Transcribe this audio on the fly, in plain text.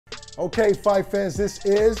Okay, fight fans, this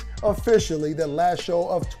is officially the last show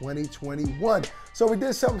of 2021. So we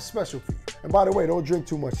did something special for you. And by the way, don't drink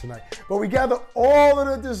too much tonight. But we gather all of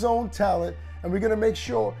the Dazn talent, and we're gonna make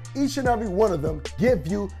sure each and every one of them give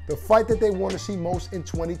you the fight that they want to see most in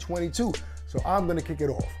 2022. So I'm gonna kick it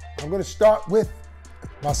off. I'm gonna start with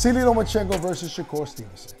Vasily Lomachenko versus Shakur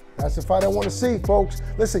Stevenson. That's the fight I want to see, folks.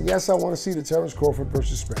 Listen, yes, I want to see the Terence Crawford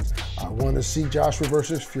versus Spence. I want to see Joshua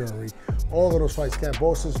versus Fury. All of those fights,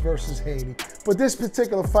 Kambosos versus Haney. But this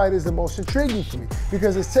particular fight is the most intriguing for me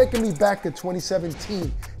because it's taking me back to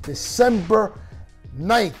 2017, December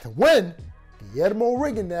 9th, when Guillermo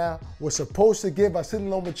Rigondeaux was supposed to give Vasily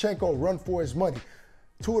Lomachenko a run for his money.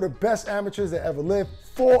 Two of the best amateurs that ever lived,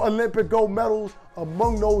 4 Olympic gold medals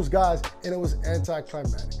among those guys, and it was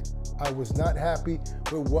anticlimactic. I was not happy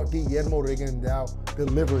with what Guillermo Rigondeaux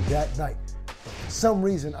delivered that night. But for some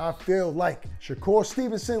reason, I feel like Shakur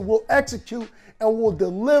Stevenson will execute and will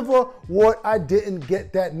deliver what I didn't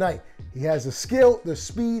get that night. He has the skill, the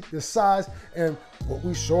speed, the size, and what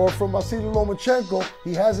we saw from Vasily Lomachenko,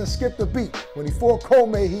 he hasn't skipped a beat. When he fought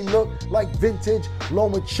Coleman, he looked like vintage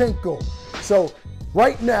Lomachenko. So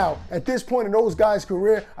right now, at this point in those guys'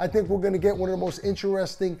 career, I think we're going to get one of the most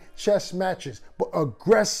interesting chess matches, but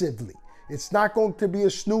aggressively. It's not going to be a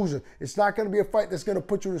snoozer. It's not going to be a fight that's going to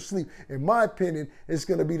put you to sleep. In my opinion, it's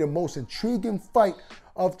going to be the most intriguing fight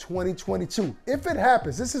of 2022. If it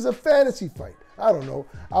happens, this is a fantasy fight. I don't know.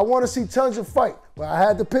 I want to see tons of fight, but I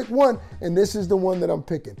had to pick one, and this is the one that I'm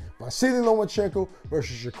picking. Vasily Lomachenko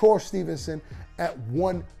versus Shakur Stevenson at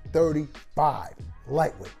 135,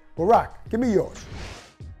 lightweight. Barack, give me yours.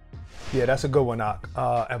 Yeah, that's a good one, Ak.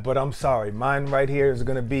 But I'm sorry, mine right here is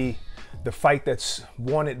gonna be the fight that's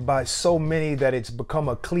wanted by so many that it's become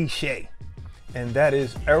a cliche. And that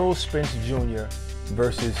is Errol Spence Jr.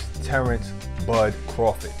 versus Terence Bud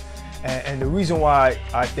Crawford. And the reason why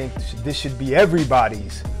I think this should be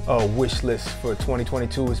everybody's wish list for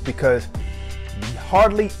 2022 is because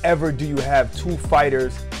hardly ever do you have two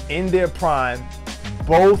fighters in their prime,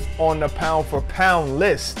 both on the pound for pound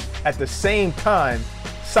list at the same time,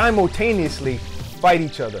 simultaneously fight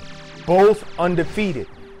each other, both undefeated.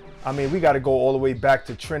 I mean, we got to go all the way back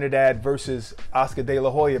to Trinidad versus Oscar De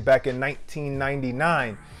La Hoya back in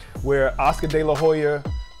 1999, where Oscar De La Hoya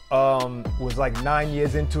was like 9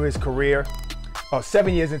 years into his career, or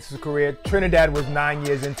 7 years into his career. Trinidad was 9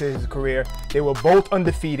 years into his career. They were both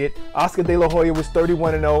undefeated. Oscar De La Hoya was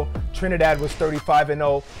 31-0. Trinidad was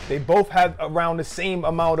 35-0. They both had around the same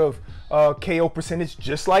amount of KO percentage,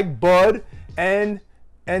 just like Bud and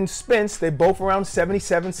Spence. They both around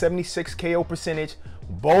 77, 76 KO percentage,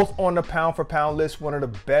 both on the pound for pound list, one of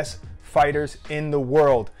the best fighters in the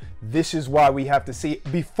world. This is why we have to see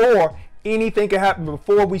it before anything can happen,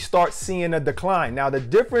 before we start seeing a decline. Now the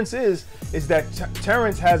difference is that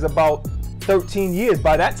Terence has about 13 years.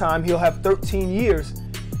 By that time, he'll have 13 years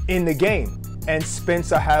in the game, and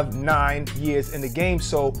Spencer have 9 years in the game.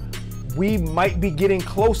 So we might be getting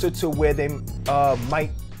closer to where they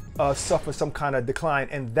might suffer some kind of decline,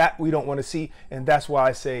 and that we don't want to see. And that's why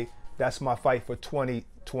I say that's my fight for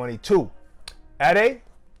 2022. Ade,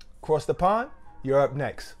 across the pond, you're up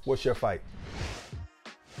next. What's your fight?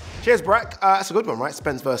 Cheers, Brack. That's a good one, right?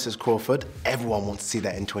 Spence versus Crawford. Everyone wants to see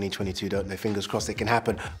that in 2022, don't they? Fingers crossed it can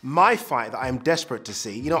happen. My fight that I am desperate to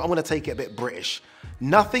see, you know, I'm going to take it a bit British.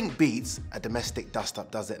 Nothing beats a domestic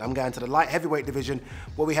dust-up, does it? I'm going to the light heavyweight division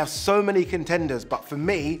where we have so many contenders, but for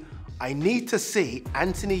me, I need to see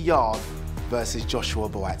Anthony Yarde versus Joshua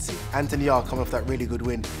Buatsi. Anthony Yarde coming off that really good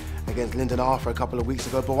win against Lyndon Arthur a couple of weeks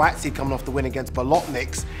ago. Buatsi coming off the win against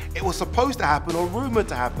Bolotniks. It was supposed to happen, or rumored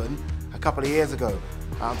to happen, a couple of years ago.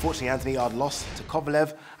 Unfortunately, Anthony Yarde lost to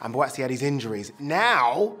Kovalev, and Buatsi had his injuries.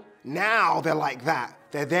 Now they're like that.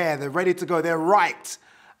 They're there, they're ready to go, they're right.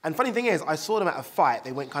 And funny thing is, I saw them at a fight,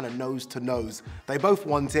 they went kind of nose to nose. They both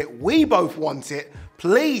want it, we both want it.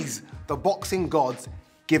 Please, the boxing gods,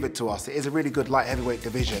 give it to us. It is a really good light heavyweight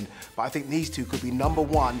division, but I think these two could be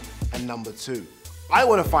 #1 and #2. I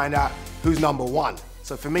want to find out who's #1.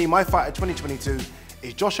 So for me, my fight of 2022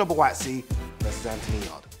 is Joshua Buatsi versus Anthony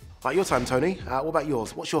Yarde. Right, your time, Tony. What about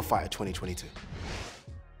yours? What's your fight of 2022?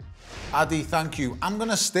 Adi, thank you. I'm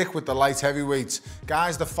going to stick with the light heavyweights.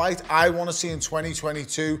 Guys, the fight I want to see in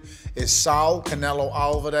 2022 is Saul Canelo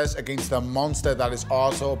Alvarez against the monster that is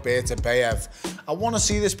Artur Beterbiev. I want to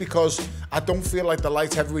see this because I don't feel like the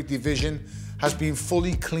light heavyweight division has been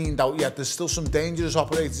fully cleaned out yet. There's still some dangerous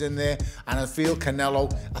operators in there, and I feel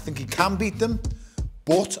Canelo, I think he can beat them,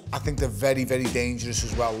 but I think they're very, very dangerous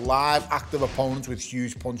as well. Live, active opponents with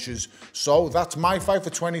huge punches. So that's my fight for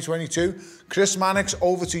 2022. Chris Mannix,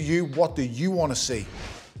 over to you. What do you want to see?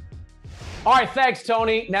 All right, thanks,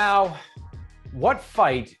 Tony. Now, what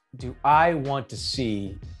fight do I want to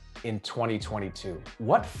see in 2022?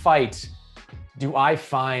 What fight do I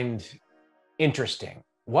find interesting?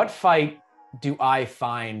 What fight do I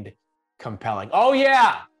find compelling? Oh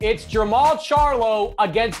yeah, it's Jermall Charlo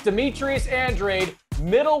against Demetrius Andrade,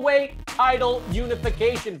 middleweight title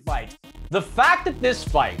unification fight. The fact that this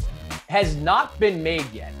fight has not been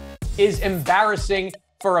made yet is embarrassing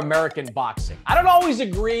for American boxing. I don't always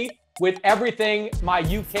agree with everything my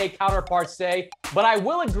UK counterparts say, but I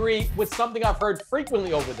will agree with something I've heard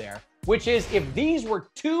frequently over there, which is if these were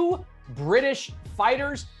two British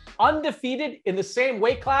fighters undefeated in the same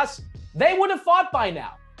weight class, they would have fought by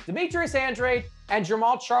now. Demetrius Andrade and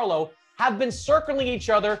Jermall Charlo have been circling each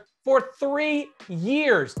other for 3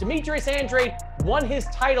 years. Demetrius Andrade won his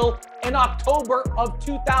title in October of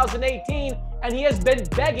 2018, and he has been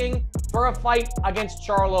begging for a fight against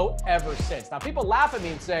Charlo ever since. Now, people laugh at me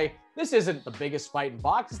and say, this isn't the biggest fight in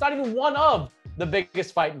boxing. It's not even one of the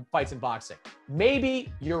biggest fights in boxing.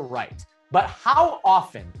 Maybe you're right. But how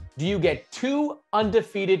often do you get two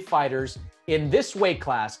undefeated fighters in this weight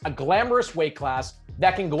class, a glamorous weight class,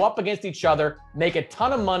 that can go up against each other, make a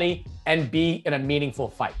ton of money, and be in a meaningful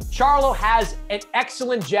fight? Charlo has an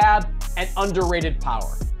excellent jab and underrated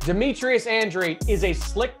power. Demetrius Andrade is a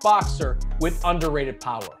slick boxer with underrated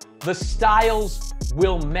power. The styles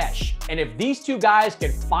will mesh. And if these two guys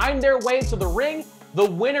can find their way into the ring, the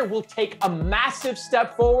winner will take a massive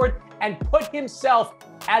step forward and put himself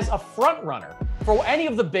as a front runner for any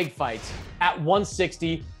of the big fights at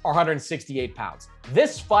 160 or 168 pounds.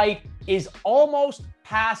 This fight is almost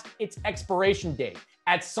past its expiration date.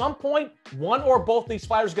 At some point, one or both these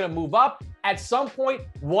fighters are going to move up. At some point,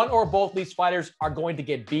 one or both these fighters are going to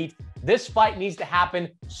get beat. This fight needs to happen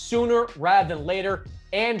sooner rather than later.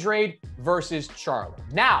 Andrade versus Charlo.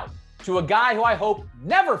 Now, to a guy who I hope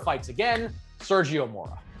never fights again, Sergio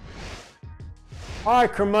Mora. All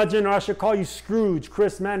right, curmudgeon, or I should call you Scrooge,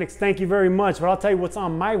 Chris Mannix, thank you very much. But I'll tell you what's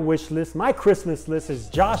on my wish list. My Christmas list is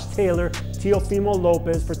Josh Taylor, Teofimo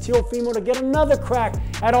Lopez, for Teofimo to get another crack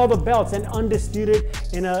at all the belts and undisputed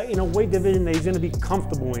in a weight division that he's going to be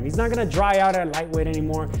comfortable in. He's not going to dry out at lightweight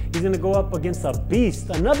anymore. He's going to go up against a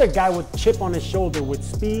beast, another guy with chip on his shoulder, with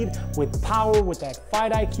speed, with power, with that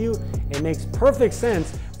fight IQ. It makes perfect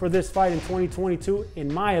sense for this fight in 2022,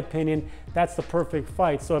 in my opinion. That's the perfect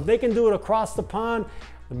fight. So if they can do it across the pond,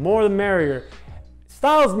 the more the merrier.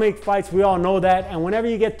 Styles make fights, we all know that. And whenever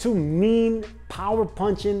you get two mean, power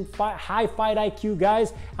punching, high fight IQ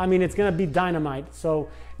guys, I mean, it's gonna be dynamite. So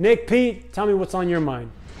Nick, Pete, tell me what's on your mind.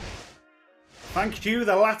 Thank you,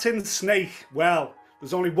 the Latin snake. Well,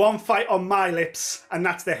 there's only one fight on my lips, and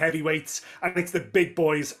that's the heavyweights, and it's the big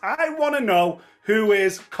boys. I want to know who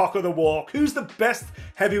is cock of the walk, who's the best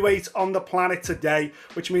heavyweight on the planet today,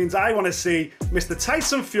 which means I want to see Mr.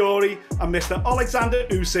 Tyson Fury and Mr. Alexander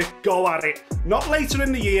Usyk go at it. Not later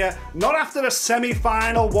in the year, not after a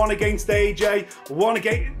semi-final, one against AJ, one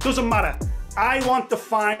against, doesn't matter. I want the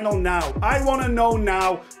final now. I want to know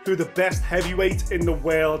now who the best heavyweight in the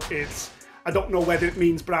world is. I don't know whether it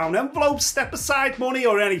means brown envelopes, step aside money,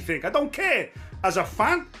 or anything. I don't care. As a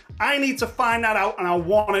fan, I need to find that out, and I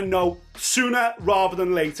want to know sooner rather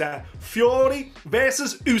than later. Fury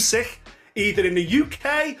versus Usyk, either in the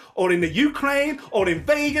UK, or in the Ukraine, or in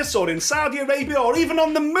Vegas, or in Saudi Arabia, or even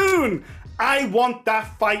on the moon. I want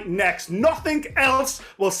that fight next. Nothing else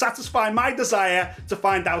will satisfy my desire to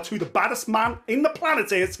find out who the baddest man in the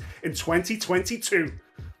planet is in 2022.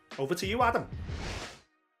 Over to you, Adam.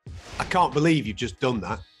 I can't believe you've just done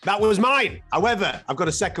that. That was mine. However, I've got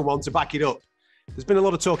a second one to back it up. There's been a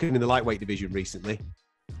lot of talking in the lightweight division recently.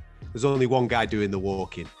 There's only one guy doing the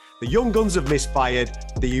walking. The young guns have misfired.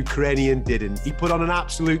 The Ukrainian didn't. He put on an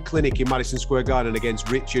absolute clinic in Madison Square Garden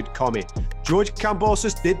against Richard Commey. George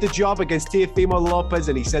Kambosos did the job against Teofimo Lopez,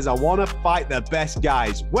 and he says, I want to fight the best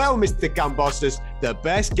guys. Well, Mr. Kambosos, the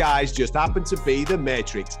best guys just happen to be the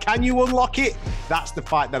Matrix. Can you unlock it? That's the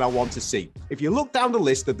fight that I want to see. If you look down the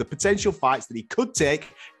list of the potential fights that he could take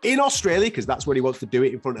in Australia, because that's where he wants to do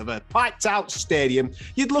it, in front of a packed-out stadium,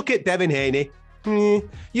 you'd look at Devin Haney.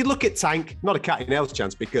 You'd look at Tank, not a cat in hell's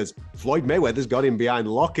chance, because Floyd Mayweather's got him behind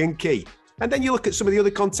lock and key. And then you look at some of the other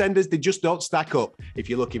contenders, they just don't stack up. If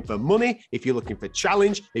you're looking for money, if you're looking for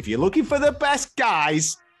challenge, if you're looking for the best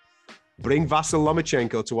guys, bring Vasyl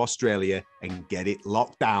Lomachenko to Australia and get it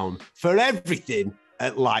locked down for everything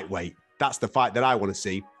at lightweight. That's the fight that I want to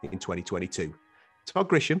see in 2022. Todd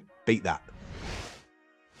Grisham, beat that.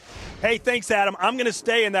 Hey, thanks, Adam. I'm going to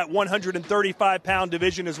stay in that 135-pound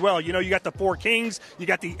division as well. You know, you got the Four Kings, you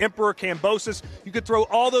got the Emperor Kambosos. You could throw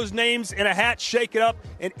all those names in a hat, shake it up,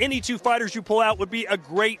 and any two fighters you pull out would be a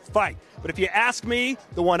great fight. But if you ask me,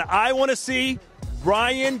 the one I want to see,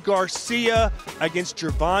 Ryan Garcia against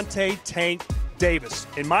Gervonta Tank Davis.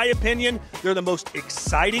 In my opinion, they're the most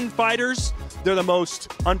exciting fighters, they're the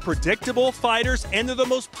most unpredictable fighters, and they're the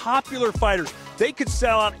most popular fighters. They could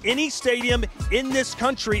sell out any stadium in this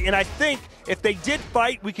country, and I think if they did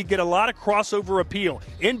fight, we could get a lot of crossover appeal.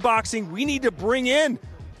 In boxing, we need to bring in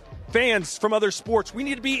fans from other sports. We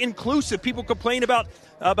need to be inclusive. People complain about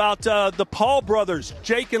the Paul brothers,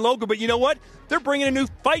 Jake and Logan, but you know what? They're bringing in new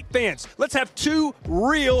fight fans. Let's have two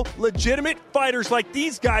real, legitimate fighters like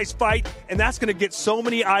these guys fight, and that's going to get so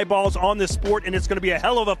many eyeballs on this sport, and it's going to be a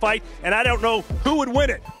hell of a fight, and I don't know who would win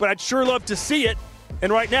it, but I'd sure love to see it.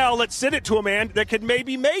 And right now, let's send it to a man that could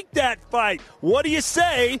maybe make that fight. What do you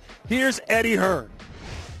say? Here's Eddie Hearn.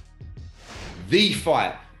 The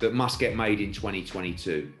fight that must get made in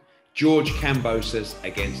 2022. George Kambosos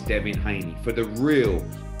against Devin Haney for the real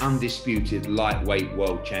undisputed lightweight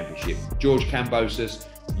world championship. George Kambosos,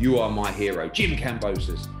 you are my hero. Jim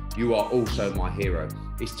Kambosos, you are also my hero.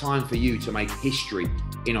 It's time for you to make history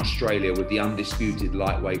in Australia with the undisputed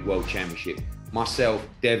lightweight world championship. Myself,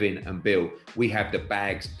 Devin and Bill, we have the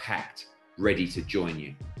bags packed, ready to join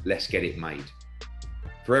you. Let's get it made.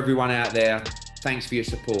 For everyone out there, thanks for your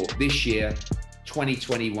support. This year,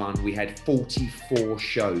 2021, we had 44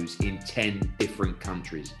 shows in 10 different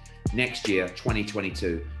countries. Next year,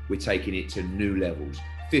 2022, we're taking it to new levels.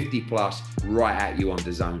 50 plus, right at you on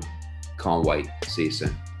Dazn. Can't wait. See you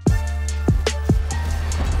soon.